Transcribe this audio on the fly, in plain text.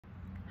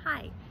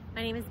Hi,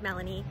 my name is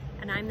Melanie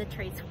and I'm the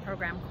Trades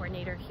Program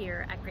Coordinator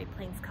here at Great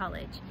Plains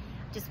College.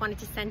 Just wanted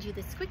to send you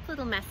this quick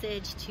little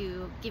message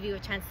to give you a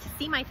chance to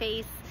see my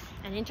face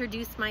and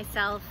introduce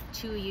myself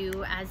to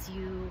you as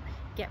you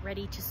get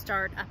ready to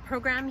start a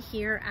program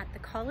here at the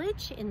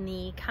college in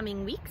the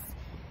coming weeks.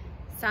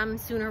 Some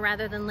sooner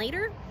rather than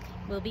later.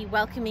 We'll be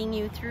welcoming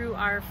you through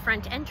our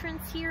front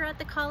entrance here at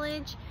the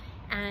college,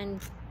 and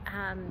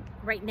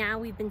right now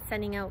we've been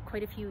sending out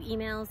quite a few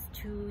emails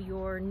to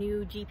your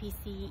new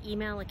GPC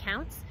email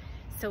accounts.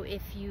 So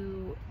if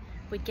you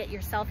would get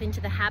yourself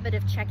into the habit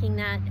of checking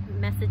that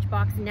message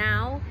box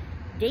now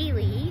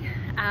daily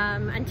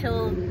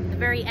until the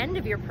very end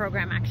of your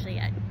program,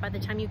 actually by the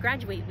time you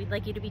graduate, we'd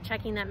like you to be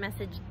checking that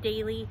message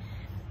daily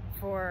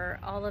for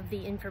all of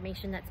the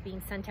information that's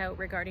being sent out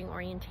regarding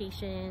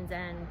orientations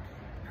and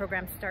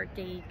program start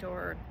date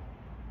or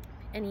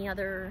any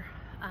other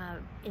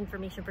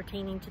information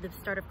pertaining to the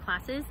start of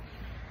classes.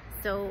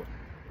 So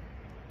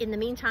in the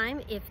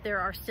meantime, if there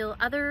are still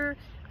other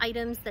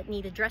items that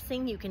need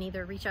addressing, you can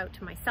either reach out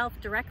to myself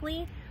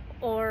directly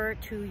or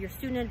to your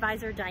student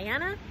advisor,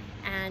 Diana,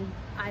 and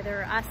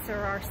either us or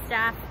our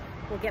staff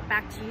will get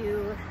back to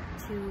you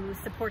to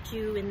support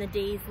you in the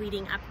days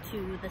leading up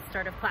to the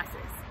start of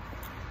classes.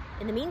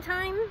 In the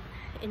meantime,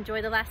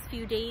 enjoy the last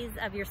few days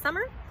of your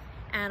summer,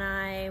 and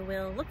I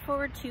will look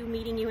forward to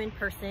meeting you in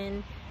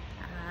person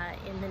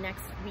in the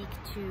next week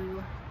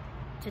to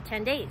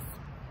 10 days.